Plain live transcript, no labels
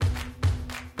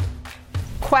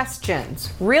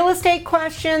questions, real estate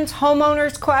questions,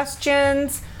 homeowners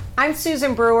questions. I'm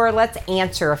Susan Brewer. Let's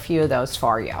answer a few of those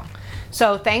for you.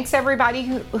 So thanks everybody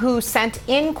who sent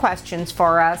in questions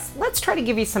for us. Let's try to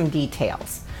give you some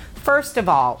details. First of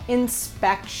all,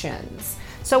 inspections.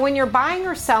 So when you're buying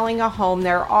or selling a home,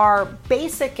 there are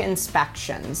basic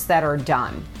inspections that are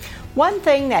done. One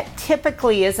thing that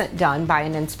typically isn't done by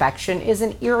an inspection is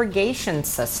an irrigation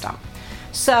system.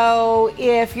 So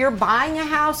if you're buying a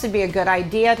house, it'd be a good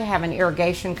idea to have an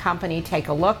irrigation company take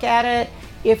a look at it.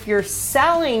 If you're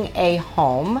selling a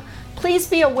home, please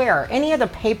be aware any of the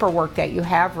paperwork that you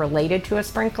have related to a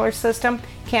sprinkler system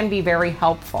can be very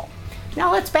helpful.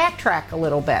 Now let's backtrack a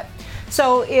little bit.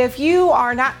 So if you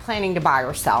are not planning to buy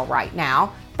or sell right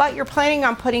now, but you're planning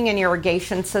on putting an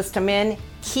irrigation system in,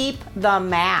 keep the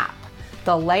map,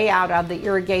 the layout of the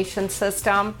irrigation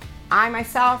system. I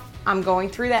myself, I'm going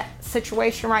through that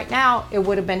situation right now. It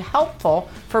would have been helpful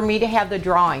for me to have the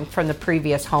drawing from the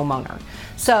previous homeowner.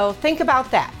 So think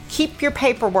about that. Keep your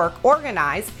paperwork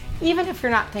organized, even if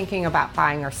you're not thinking about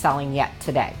buying or selling yet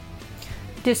today.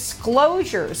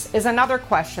 Disclosures is another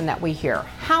question that we hear.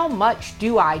 How much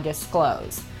do I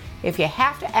disclose? If you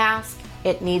have to ask,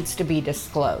 it needs to be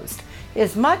disclosed.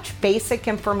 As much basic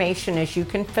information as you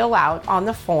can fill out on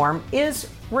the form is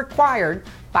required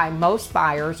by most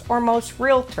buyers or most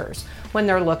realtors when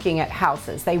they're looking at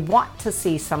houses. They want to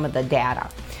see some of the data.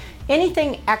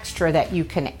 Anything extra that you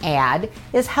can add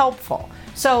is helpful.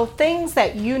 So things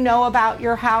that you know about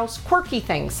your house, quirky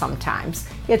things sometimes,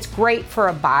 it's great for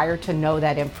a buyer to know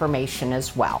that information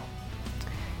as well.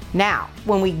 Now,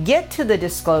 when we get to the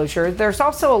disclosure, there's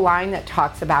also a line that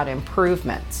talks about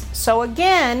improvements. So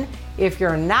again, if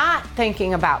you're not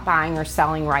thinking about buying or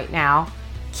selling right now,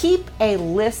 keep a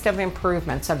list of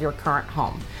improvements of your current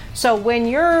home. So when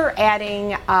you're adding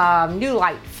new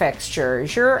light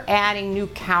fixtures, you're adding new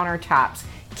countertops,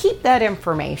 keep that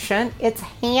information. It's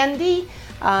handy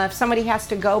if somebody has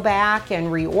to go back and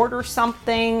reorder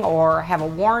something or have a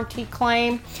warranty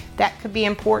claim, that could be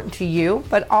important to you,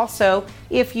 but also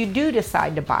if you do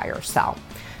decide to buy or sell.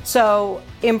 So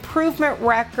improvement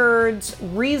records,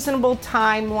 reasonable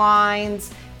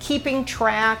timelines, keeping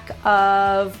track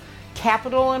of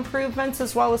capital improvements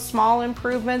as well as small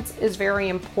improvements is very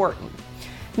important.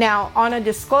 Now, on a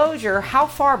disclosure, how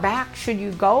far back should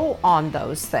you go on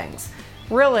those things?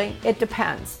 Really, it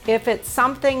depends. If it's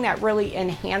something that really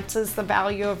enhances the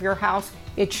value of your house,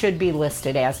 it should be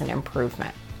listed as an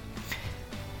improvement.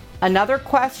 Another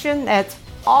question that's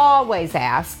always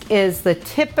asked is the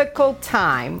typical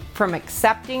time from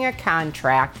accepting a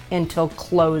contract until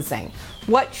closing.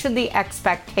 What should the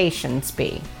expectations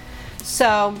be?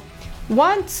 So,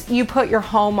 once you put your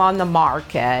home on the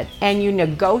market and you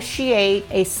negotiate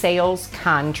a sales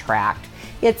contract,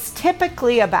 it's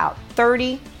typically about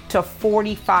 30 to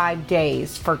 45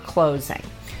 days for closing.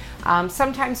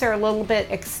 Sometimes they're a little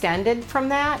bit extended from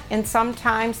that, and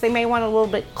sometimes they may want a little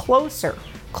bit closer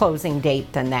closing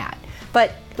date than that.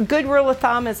 But a good rule of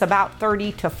thumb is about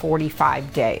 30 to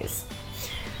 45 days.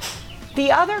 The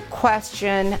other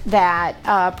question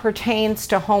that pertains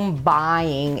to home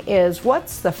buying is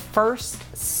what's the first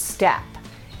step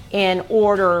in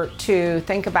order to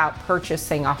think about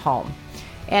purchasing a home?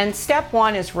 And step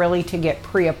one is really to get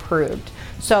pre-approved.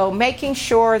 So making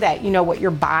sure that you know what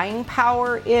your buying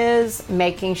power is,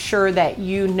 making sure that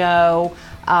you know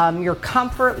your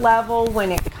comfort level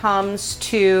when it comes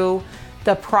to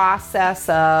the process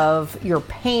of your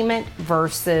payment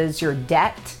versus your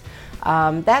debt.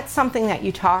 That's something that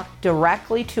you talk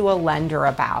directly to a lender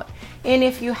about. And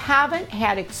if you haven't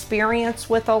had experience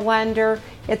with a lender,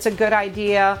 it's a good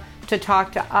idea to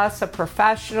talk to us, a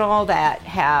professional that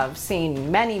have seen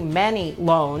many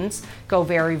loans go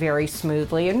very, very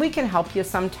smoothly. And we can help you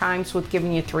sometimes with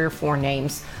giving you 3 or 4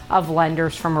 names of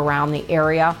lenders from around the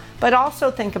area, but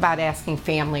also think about asking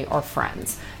family or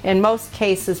friends. In most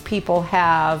cases, people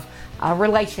have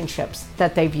relationships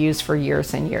that they've used for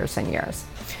years and years and years.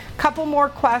 Couple more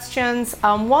questions.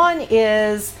 One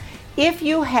is, if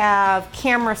you have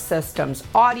camera systems,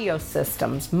 audio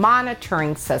systems,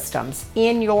 monitoring systems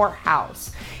in your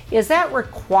house, is that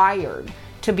required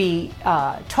to be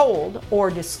told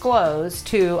or disclosed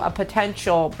to a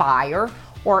potential buyer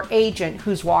or agent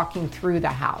who's walking through the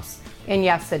house? And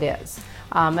yes, it is.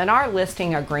 In our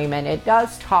listing agreement, it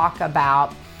does talk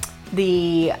about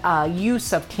the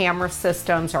use of camera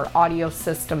systems or audio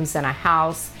systems in a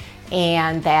house,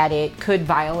 and that it could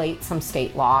violate some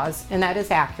state laws, and that is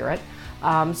accurate.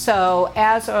 So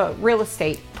as a real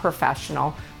estate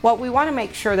professional, what we want to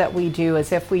make sure that we do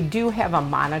is if we do have a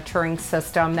monitoring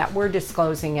system that we're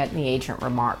disclosing it in the agent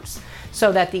remarks.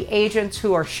 so that the agents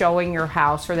who are showing your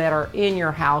house or that are in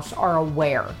your house are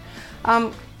aware.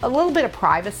 A little bit of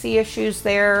privacy issues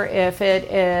there if it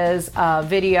is a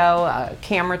video, a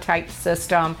camera type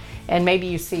system, and maybe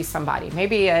you see somebody.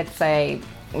 Maybe it's a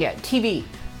TV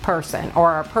person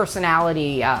or a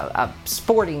personality, a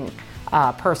sporting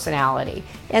personality.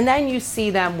 And then you see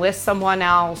them with someone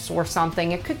else or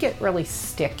something, it could get really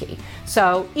sticky.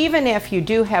 So even if you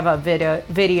do have a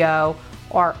video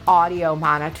or audio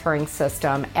monitoring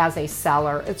system as a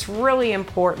seller, it's really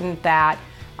important that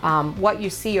what you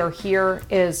see or hear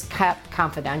is kept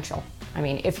confidential. I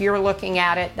mean, if you're looking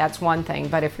at it, that's one thing,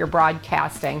 but if you're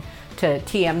broadcasting to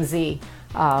TMZ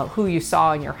who you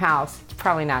saw in your house, it's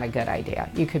probably not a good idea.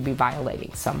 You could be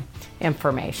violating some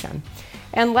information.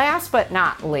 And last but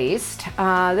not least,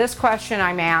 this question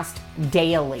I'm asked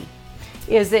daily.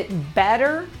 Is it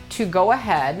better to go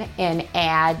ahead and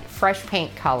add fresh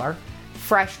paint color,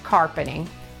 fresh carpeting,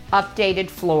 updated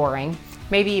flooring,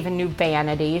 maybe even new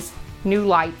vanities, new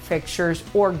light fixtures,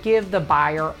 or give the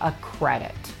buyer a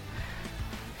credit?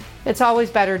 It's always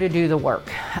better to do the work.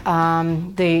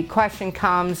 The question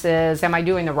comes is, am I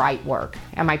doing the right work?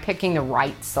 Am I picking the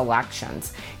right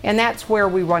selections? And that's where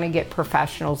we want to get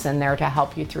professionals in there to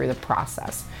help you through the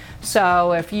process.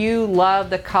 So if you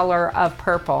love the color of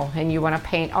purple and you want to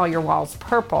paint all your walls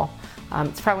purple,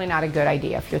 it's probably not a good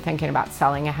idea if you're thinking about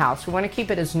selling a house. We want to keep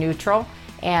it as neutral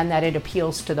and that it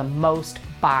appeals to the most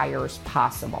buyers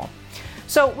possible.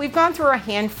 So we've gone through a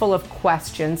handful of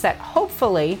questions that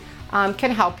hopefully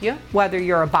can help you, whether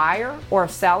you're a buyer or a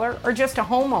seller or just a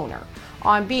homeowner,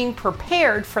 on being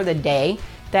prepared for the day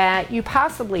that you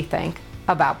possibly think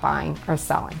about buying or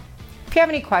selling. If you have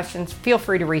any questions, feel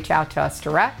free to reach out to us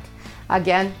direct.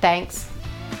 Again, thanks